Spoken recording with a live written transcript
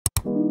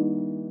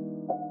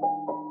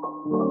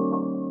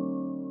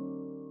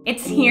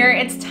It's here,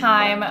 it's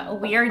time.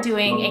 We are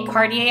doing a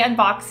Cartier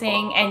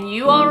unboxing and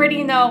you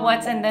already know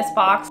what's in this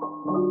box.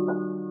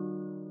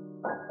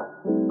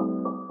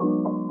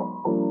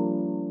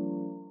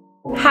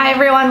 Hi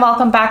everyone,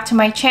 welcome back to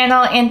my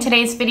channel. In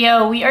today's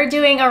video, we are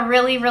doing a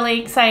really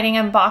exciting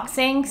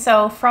unboxing.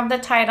 So from the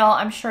title,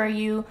 I'm sure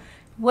you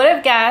would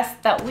have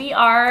guessed that we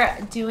are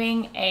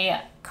doing a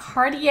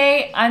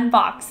Cartier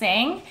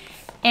unboxing.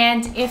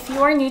 And if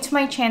you are new to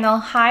my channel,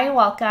 hi,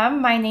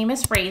 welcome. My name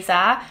is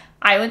Reza.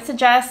 I would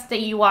suggest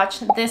that you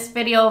watch this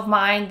video of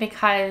mine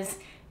because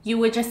you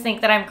would just think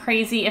that I'm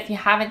crazy if you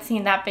haven't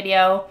seen that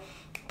video.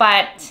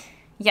 But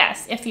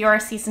yes, if you're a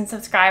seasoned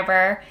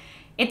subscriber,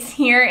 it's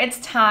here,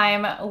 it's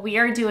time. We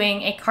are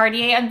doing a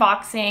Cartier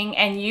unboxing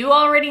and you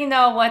already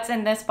know what's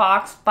in this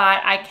box,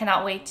 but I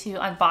cannot wait to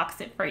unbox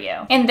it for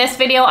you. In this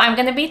video, I'm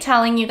gonna be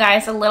telling you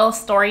guys a little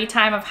story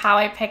time of how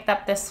I picked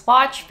up this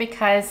watch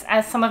because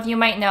as some of you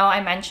might know,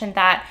 I mentioned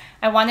that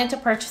I wanted to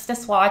purchase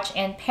this watch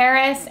in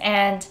Paris,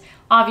 and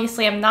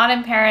obviously I'm not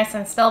in Paris,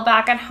 I'm still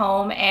back at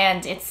home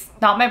and it's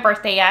not my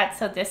birthday yet.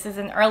 So this is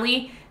an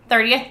early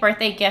 30th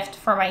birthday gift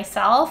for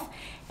myself.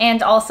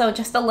 And also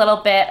just a little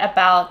bit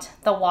about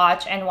the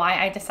watch and why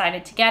I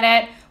decided to get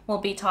it. We'll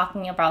be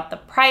talking about the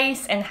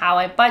price and how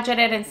I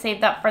budgeted and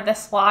saved up for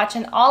this watch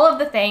and all of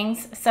the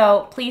things,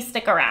 so please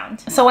stick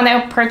around. So when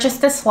I purchased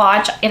this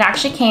watch, it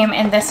actually came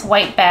in this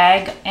white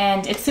bag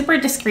and it's super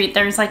discreet.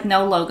 There's like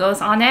no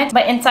logos on it,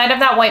 but inside of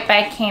that white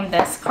bag came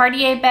this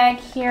Cartier bag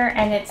here,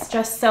 and it's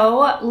just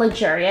so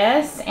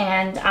luxurious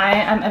and I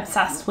am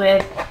obsessed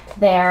with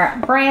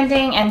their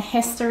branding and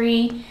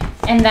history.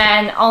 And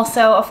then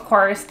also, of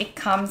course, it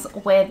comes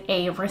with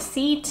a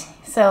receipt.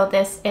 So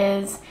this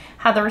is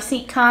how the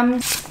receipt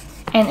comes,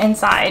 and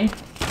inside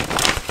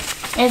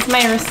is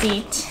my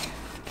receipt.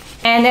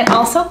 And it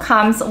also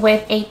comes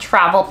with a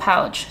travel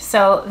pouch.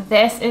 So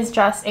this is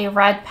just a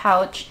red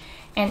pouch,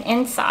 and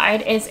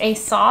inside is a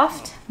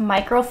soft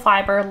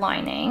microfiber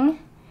lining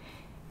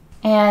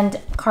and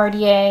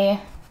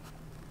Cartier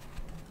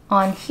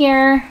on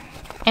here.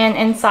 And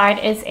inside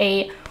is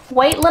a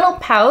white little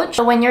pouch.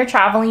 So when you're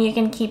traveling, you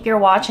can keep your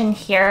watch in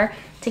here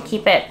to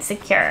keep it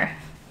secure.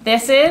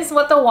 This is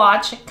what the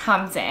watch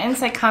comes in.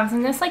 So it comes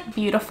in this like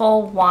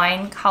beautiful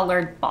wine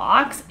colored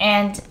box,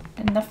 and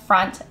in the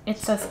front it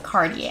says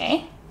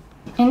Cartier.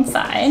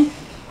 Inside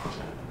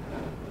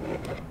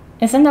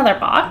is another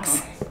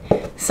box.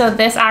 So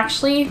this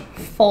actually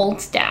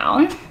folds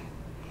down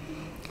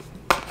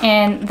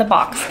and the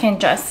box can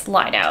just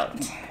slide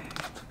out.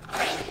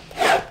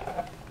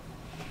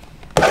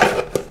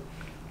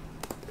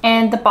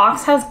 And the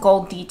box has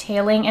gold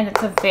detailing and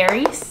it's a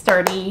very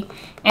sturdy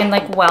and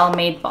like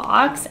well-made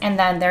box. And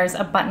then there's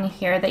a button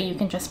here that you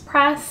can just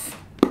press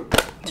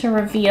to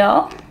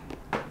reveal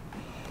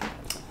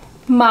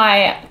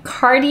my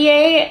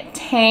Cartier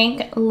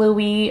Tank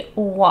Louis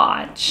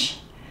watch.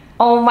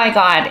 Oh my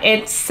God,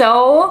 it's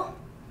so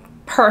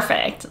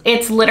perfect.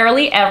 It's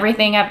literally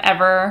everything I've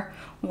ever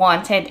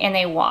wanted in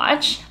a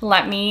watch.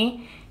 Let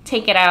me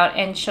take it out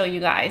and show you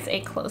guys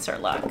a closer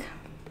look.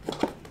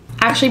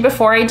 Actually,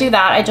 before I do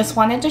that, I just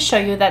wanted to show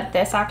you that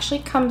this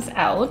actually comes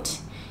out.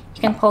 You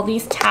can pull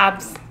these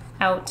tabs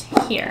out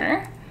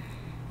here.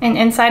 And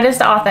inside is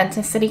the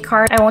authenticity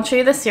card. I won't show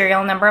you the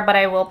serial number, but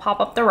I will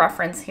pop up the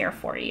reference here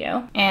for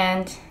you.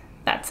 And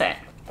that's it.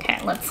 Okay,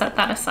 let's set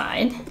that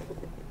aside.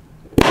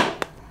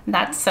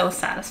 That's so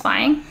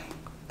satisfying.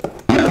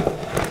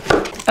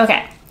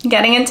 Okay,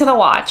 getting into the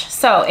watch.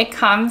 So it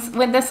comes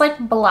with this like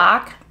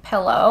black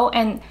pillow,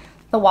 and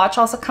the watch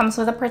also comes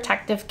with a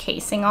protective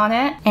casing on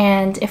it.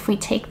 And if we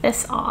take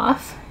this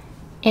off,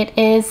 it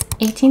is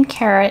 18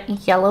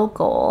 karat yellow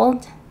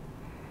gold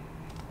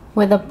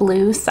with a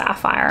blue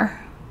sapphire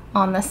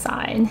on the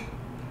side.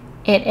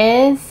 It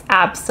is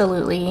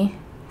absolutely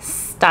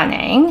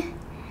stunning.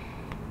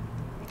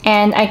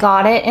 And I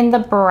got it in the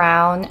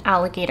brown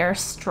alligator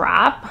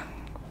strap.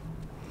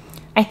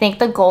 I think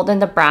the gold and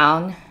the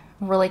brown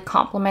really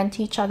complement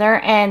each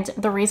other, and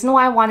the reason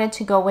why I wanted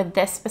to go with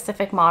this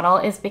specific model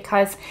is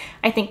because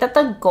I think that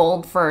the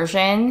gold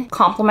version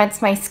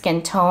complements my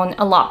skin tone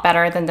a lot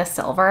better than the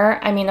silver.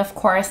 I mean, of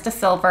course, the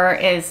silver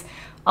is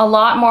a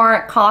lot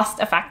more cost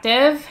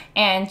effective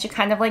and you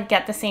kind of like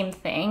get the same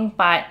thing,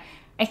 but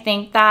I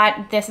think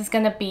that this is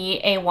going to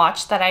be a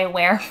watch that I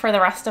wear for the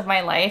rest of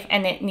my life,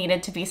 and it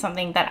needed to be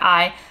something that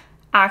I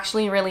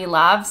actually really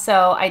love.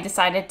 So I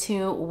decided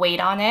to wait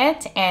on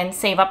it and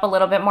save up a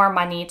little bit more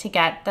money to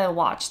get the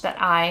watch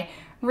that I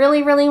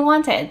really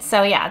wanted.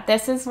 So yeah,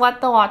 this is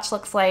what the watch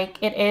looks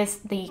like. It is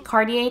the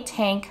Cartier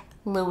Tank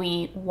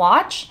Louis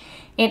watch.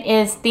 It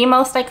is the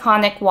most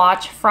iconic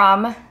watch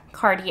from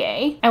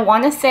Cartier. I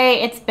want to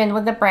say it's been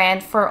with the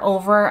brand for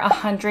over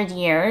 100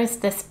 years,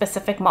 this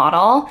specific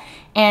model,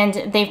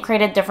 and they've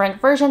created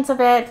different versions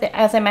of it.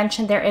 As I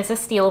mentioned, there is a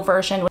steel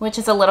version, which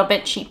is a little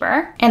bit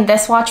cheaper. And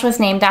this watch was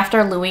named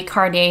after Louis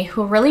Cartier,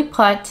 who really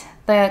put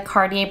the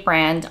Cartier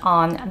brand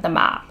on the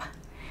map.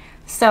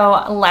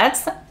 So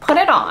let's put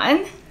it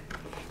on,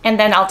 and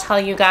then I'll tell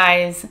you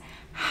guys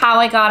how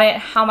I got it,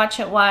 how much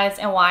it was,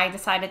 and why I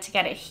decided to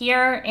get it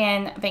here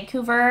in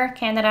Vancouver,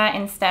 Canada,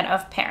 instead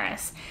of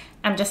Paris.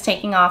 I'm just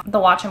taking off the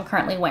watch I'm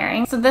currently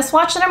wearing. So this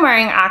watch that I'm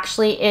wearing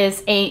actually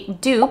is a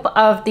dupe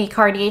of the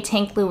Cartier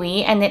Tank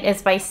Louis, and it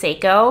is by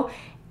Seiko.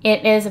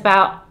 It is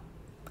about,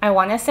 I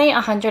want to say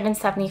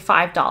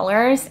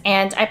 $175,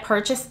 and I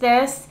purchased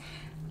this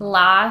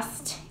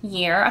last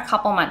year, a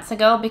couple months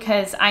ago,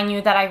 because I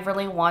knew that I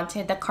really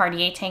wanted the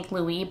Cartier Tank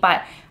Louis,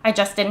 but I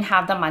just didn't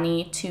have the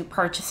money to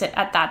purchase it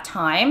at that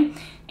time.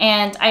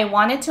 And I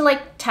wanted to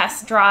like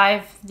test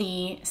drive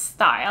the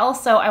style,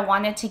 so I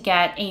wanted to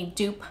get a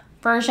dupe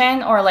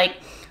version or like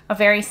a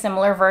very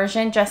similar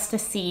version just to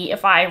see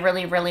if I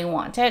really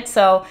want it.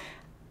 So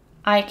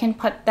I can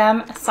put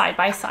them side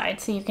by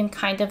side so you can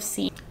kind of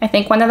see. I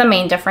think one of the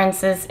main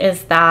differences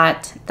is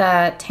that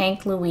the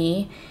Tank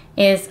Louis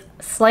is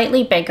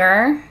slightly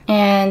bigger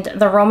and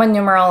the Roman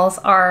numerals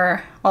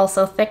are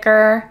also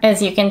thicker.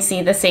 As you can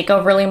see, the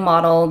Seiko really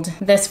modeled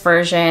this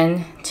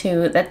version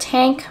to the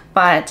Tank,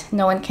 but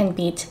no one can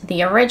beat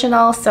the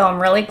original. So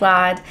I'm really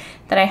glad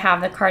that I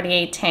have the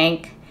Cartier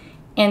Tank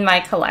in my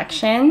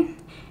collection,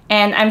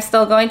 and I'm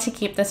still going to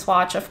keep this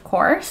watch, of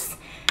course,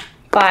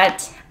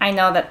 but I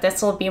know that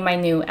this will be my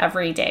new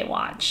everyday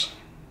watch.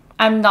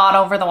 I'm not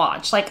over the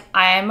watch. Like,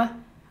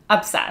 I'm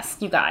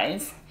obsessed, you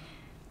guys.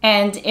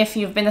 And if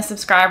you've been a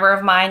subscriber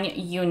of mine,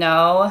 you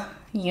know.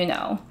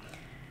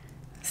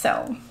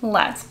 So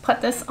let's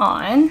put this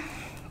on.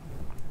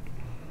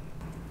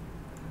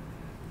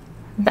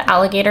 The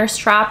alligator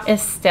strap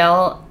is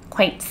still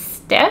quite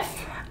stiff.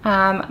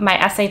 My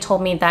essay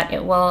told me that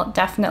it will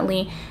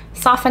definitely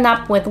soften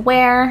up with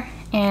wear,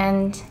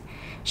 and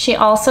she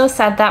also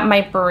said that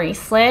my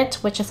bracelet,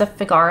 which is a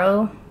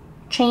Figaro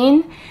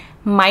chain,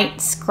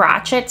 might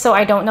scratch it. So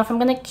I don't know if I'm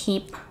gonna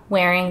keep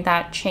wearing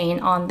that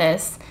chain on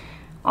this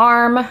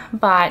arm,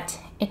 but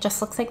it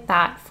just looks like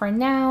that for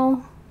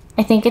now.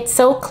 I think it's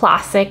so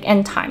classic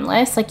and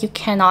timeless, like you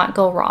cannot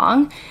go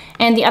wrong.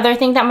 And the other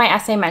thing that my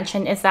essay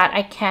mentioned is that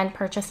I can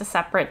purchase a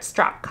separate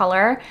strap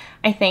color.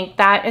 I think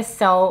that is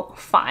so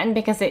fun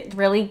because it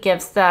really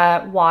gives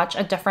the watch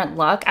a different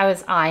look. I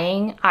was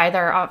eyeing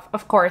either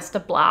of course the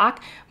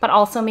black, but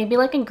also maybe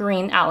like a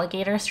green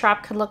alligator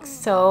strap could look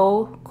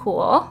so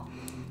cool.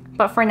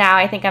 But for now,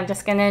 I think I'm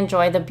just gonna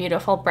enjoy the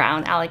beautiful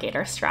brown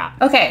alligator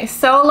strap. Okay,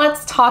 so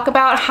let's talk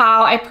about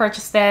how I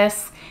purchased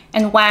this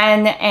and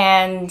when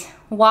and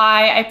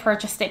why I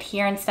purchased it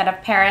here instead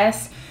of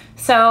Paris.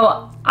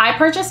 So I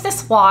purchased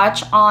this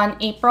watch on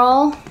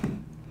April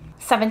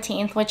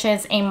 17th, which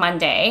is a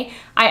Monday.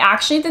 I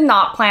actually did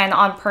not plan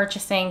on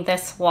purchasing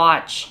this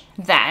watch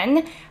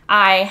then.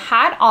 I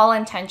had all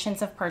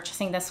intentions of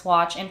purchasing this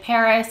watch in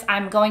Paris.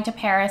 I'm going to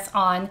Paris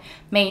on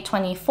May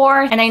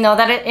 24th, and I know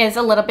that it is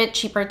a little bit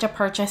cheaper to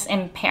purchase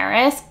in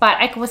Paris, but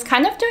I was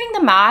kind of doing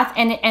the math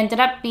and it ended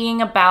up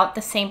being about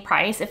the same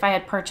price if I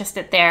had purchased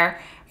it there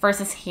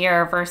versus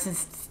here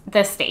versus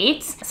the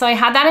States. So I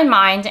had that in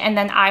mind, and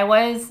then I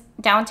was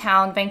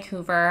downtown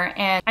Vancouver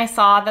and I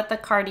saw that the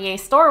Cartier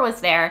store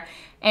was there,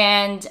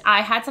 and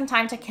I had some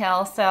time to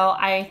kill, so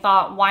I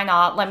thought, why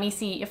not? Let me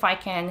see if I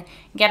can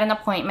get an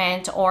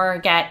appointment or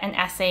get an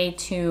essay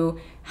to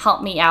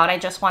help me out. I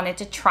just wanted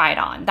to try it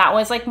on. That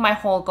was like my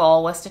whole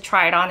goal, was to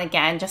try it on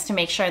again just to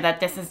make sure that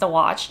this is the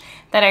watch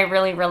that I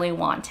really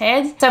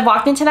wanted. So I've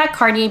walked into that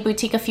Cartier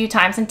boutique a few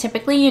times, and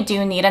typically you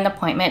do need an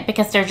appointment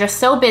because they're just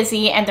so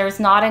busy and there's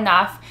not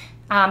enough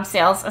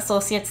sales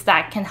associates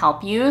that can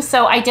help you.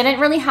 So I didn't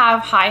really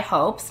have high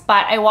hopes,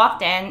 but I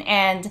walked in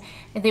and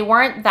they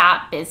weren't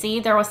that busy.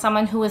 There was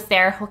someone who was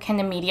there who can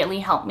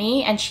immediately help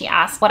me, and she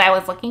asked what I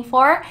was looking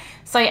for.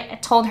 So I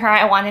told her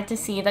I wanted to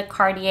see the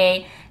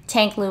Cartier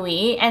Tank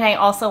Louis, and I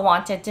also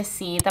wanted to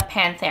see the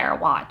Panthere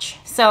watch.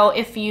 So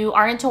if you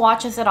are into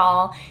watches at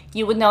all,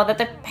 you would know that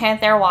the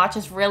Panthere watch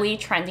is really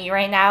trendy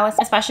right now,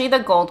 especially the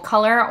gold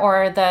color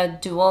or the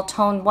dual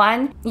tone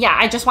one. Yeah,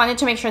 I just wanted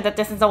to make sure that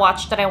this is the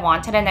watch that I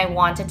wanted, and I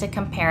wanted to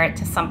compare it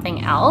to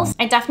something else.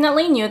 I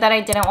definitely knew that I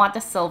didn't want the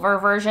silver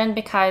version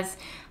because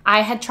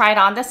I had tried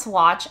on this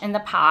watch in the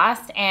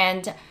past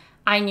and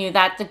I knew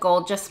that the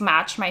gold just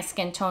matched my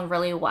skin tone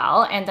really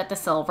well and that the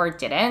silver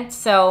didn't.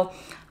 So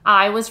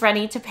I was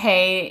ready to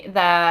pay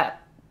the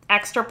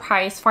extra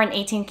price for an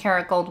 18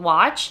 karat gold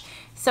watch.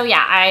 So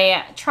yeah,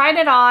 I tried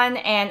it on,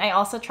 and I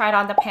also tried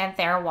on the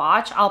Panthere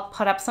watch. I'll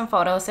put up some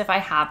photos if I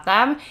have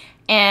them.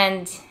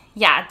 And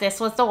yeah, this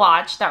was the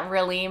watch that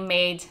really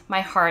made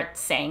my heart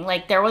sing.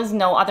 Like, there was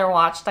no other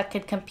watch that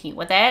could compete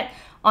with it.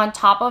 On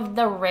top of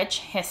the rich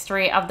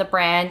history of the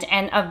brand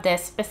and of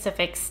this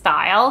specific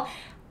style,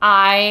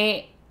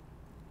 I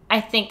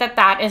think that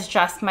that is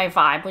just my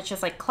vibe, which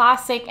is like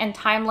classic and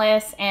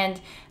timeless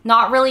and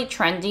not really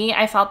trendy.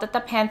 I felt that the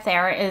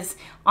Panthere is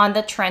on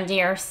the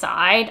trendier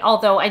side,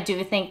 although I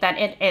do think that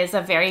it is a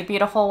very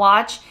beautiful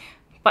watch.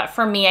 But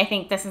for me, I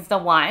think this is the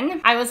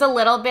one. I was a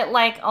little bit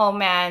like, oh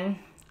man,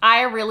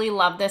 I really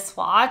love this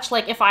watch.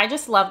 Like, if I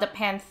just love the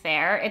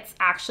Panthere, it's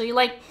actually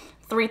like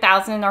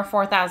 $3,000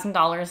 or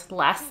 $4,000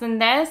 less than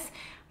this.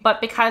 But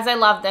because I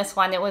love this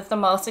one, it was the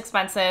most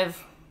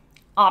expensive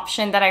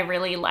option that I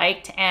really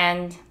liked.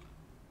 And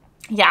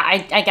yeah,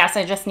 I guess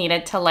I just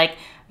needed to like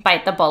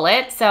bite the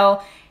bullet.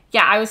 So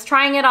yeah, I was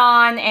trying it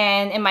on,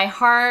 and in my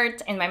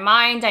heart, in my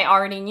mind, I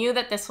already knew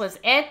that this was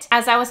it.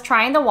 As I was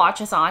trying the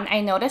watches on,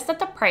 I noticed that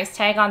the price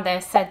tag on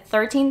this said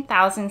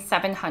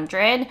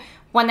 $13,700.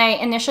 When I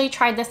initially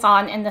tried this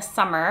on in the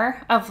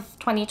summer of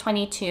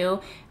 2022,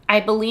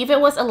 I believe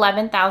it was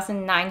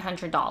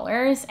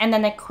 $11,900. And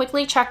then I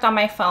quickly checked on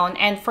my phone,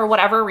 and for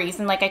whatever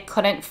reason, like I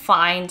couldn't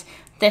find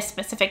this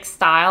specific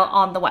style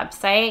on the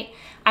website.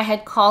 I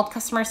had called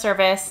customer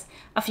service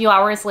a few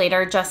hours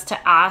later just to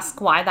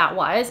ask why that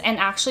was. And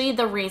actually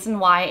the reason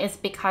why is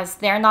because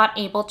they're not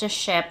able to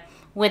ship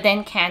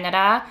within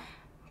Canada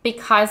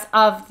because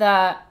of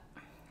the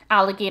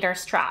alligator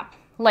strap.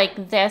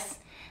 Like this,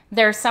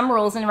 there's some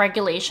rules and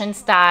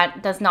regulations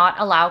that does not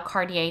allow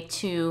Cartier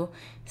to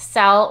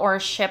sell or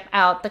ship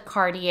out the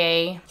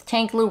Cartier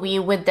Tank Louis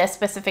with this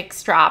specific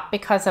strap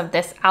because of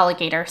this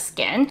alligator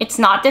skin. It's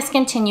not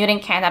discontinued in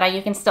Canada.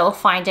 You can still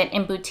find it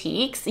in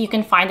boutiques. You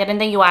can find it in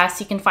the US,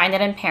 you can find it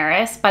in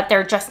Paris, but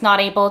they're just not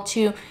able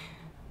to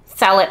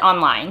sell it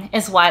online,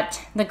 is what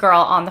the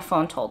girl on the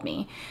phone told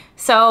me.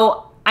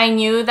 So I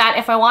knew that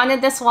if I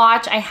wanted this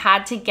watch, I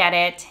had to get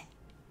it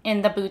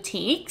in the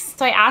boutiques.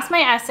 So I asked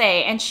my SA,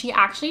 and she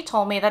actually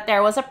told me that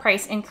there was a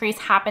price increase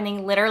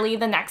happening literally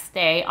the next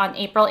day on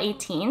April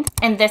 18th,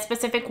 and this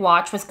specific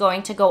watch was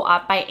going to go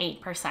up by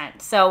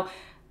 8%. So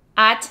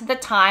at the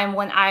time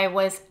when I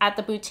was at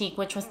the boutique,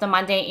 which was the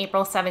Monday,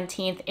 April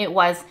 17th, it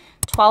was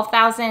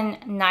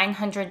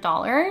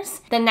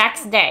 $12,900. The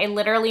next day,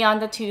 literally on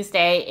the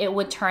Tuesday, it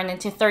would turn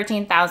into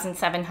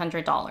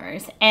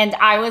 $13,700. And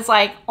I was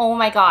like, oh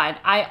my God,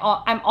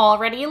 I'm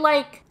already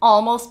like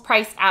almost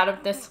priced out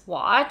of this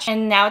watch.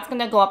 And now it's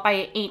gonna go up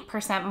by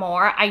 8%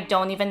 more. I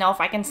don't even know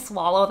if I can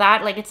swallow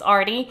that. Like, it's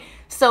already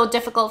so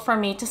difficult for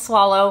me to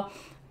swallow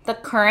the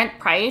current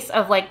price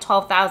of like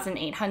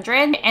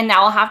 $12,800. And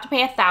now I'll have to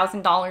pay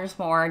 $1,000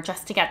 more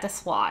just to get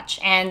this watch.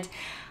 And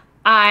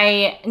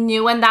I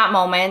knew in that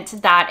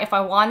moment that if I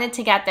wanted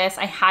to get this,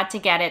 I had to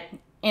get it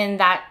in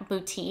that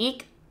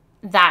boutique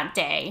that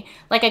day.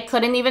 Like, I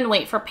couldn't even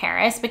wait for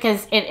Paris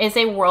because it is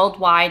a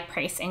worldwide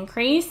price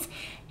increase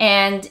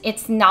and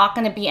it's not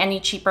going to be any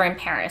cheaper in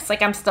Paris.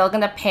 Like, I'm still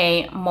going to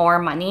pay more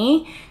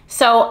money.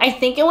 So I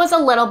think it was a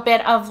little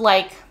bit of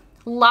like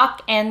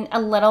luck and a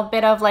little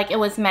bit of like it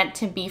was meant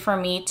to be for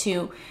me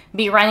to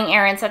be running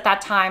errands at that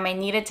time. I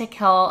needed to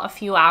kill a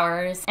few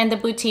hours, and the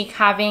boutique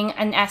having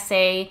an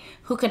SA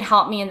who could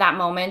help me in that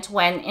moment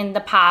when in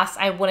the past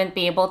I wouldn't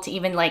be able to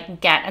even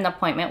like get an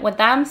appointment with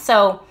them.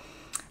 So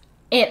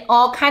it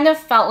all kind of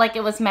felt like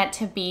it was meant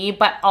to be,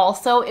 but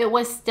also it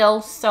was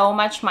still so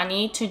much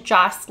money to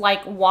just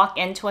like walk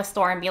into a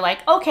store and be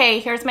like, okay,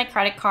 here's my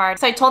credit card.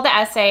 So I told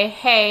the SA,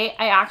 hey,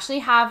 I actually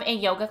have a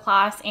yoga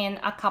class in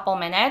a couple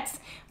minutes,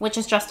 which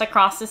is just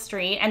across the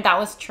street. And that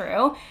was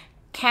true.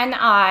 Can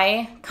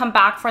I come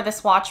back for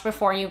this watch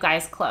before you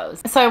guys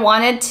close? So I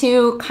wanted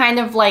to kind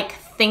of like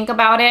think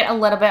about it a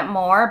little bit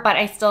more, but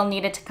I still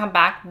needed to come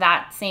back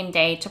that same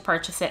day to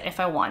purchase it if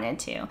I wanted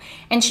to.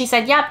 And she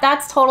said, yep,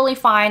 that's totally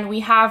fine.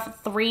 We have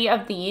 3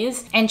 of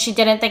these. And she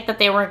didn't think that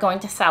they were going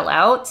to sell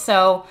out.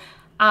 So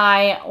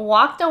I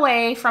walked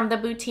away from the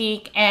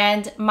boutique,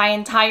 and my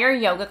entire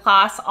yoga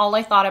class, all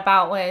I thought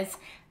about was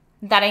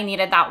that I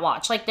needed that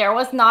watch. Like, there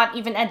was not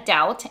even a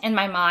doubt in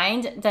my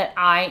mind that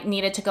I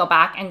needed to go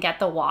back and get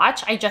the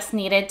watch. I just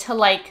needed to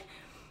like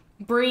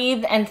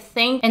breathe and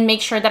think and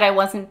make sure that I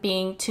wasn't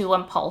being too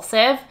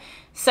impulsive.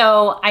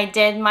 So I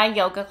did my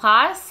yoga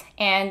class,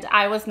 and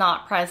I was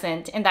not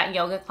present in that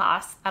yoga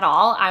class at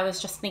all. I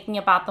was just thinking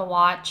about the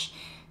watch.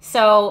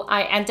 So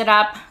I ended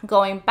up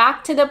going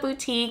back to the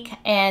boutique,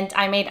 and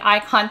I made eye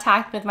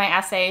contact with my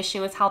SA.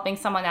 She was helping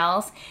someone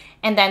else.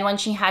 And then when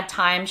she had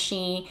time,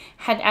 she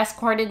had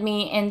escorted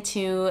me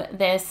into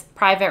this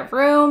private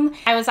room.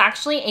 I was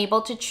actually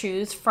able to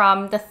choose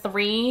from the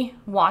 3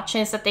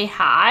 watches that they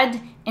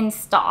had in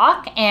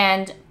stock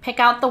and pick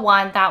out the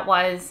one that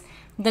was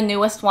the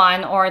newest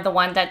one, or the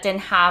one that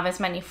didn't have as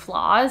many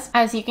flaws.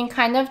 As you can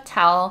kind of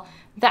tell,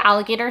 the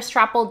alligator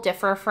strap will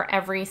differ for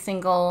every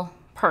single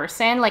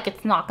person. Like,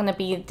 it's not going to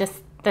be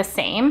the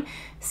same.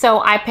 So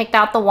I picked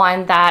out the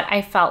one that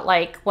I felt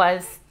like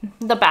was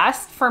the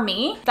best for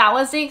me. That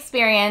was the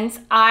experience.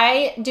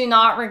 I do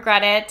not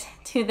regret it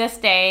to this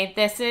day.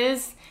 This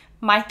is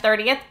my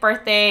 30th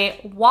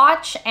birthday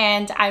watch,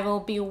 and I will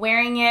be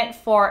wearing it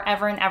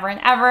forever and ever and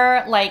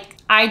ever. Like,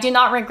 I do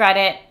not regret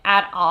it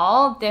at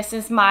all. This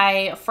is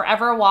my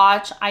forever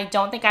watch. I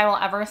don't think I will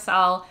ever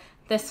sell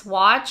this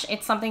watch.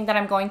 It's something that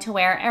I'm going to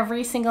wear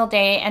every single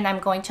day, and I'm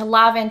going to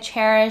love and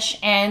cherish.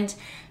 And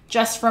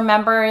just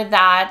remember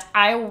that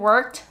I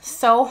worked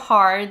so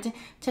hard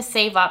to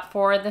save up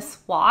for this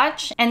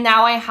watch, and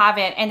now I have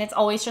it, and it's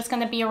always just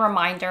going to be a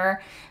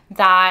reminder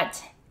that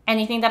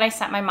anything that I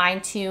set my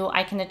mind to,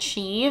 I can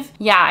achieve.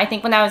 Yeah, I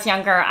think when I was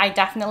younger, I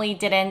definitely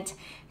didn't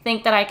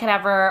think that I could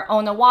ever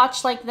own a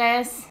watch like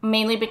this,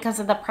 mainly because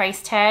of the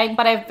price tag.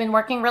 But I've been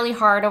working really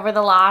hard over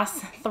the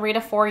last 3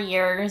 to 4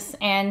 years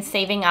and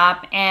saving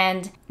up,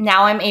 and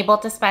now I'm able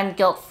to spend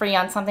guilt-free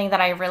on something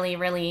that I really,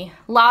 really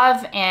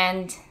love.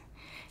 And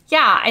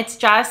yeah, it's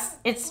just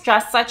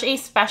such a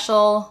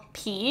special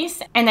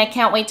piece, and I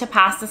can't wait to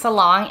pass this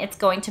along. It's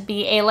going to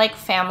be a like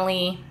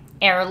family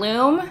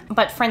heirloom,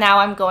 but for now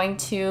I'm going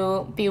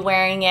to be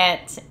wearing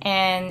it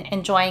and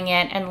enjoying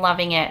it and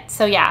loving it.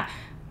 So yeah,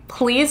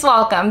 please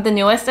welcome the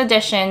newest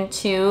addition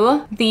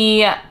to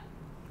the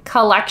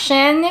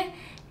collection.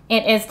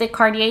 It is the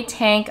Cartier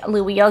Tank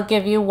Louis. I'll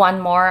give you one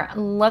more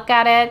look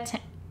at it.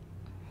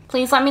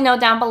 Please let me know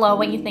down below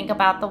what you think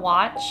about the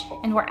watch,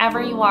 and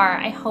wherever you are,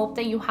 I hope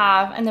that you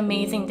have an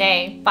amazing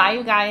day. Bye,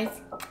 you guys.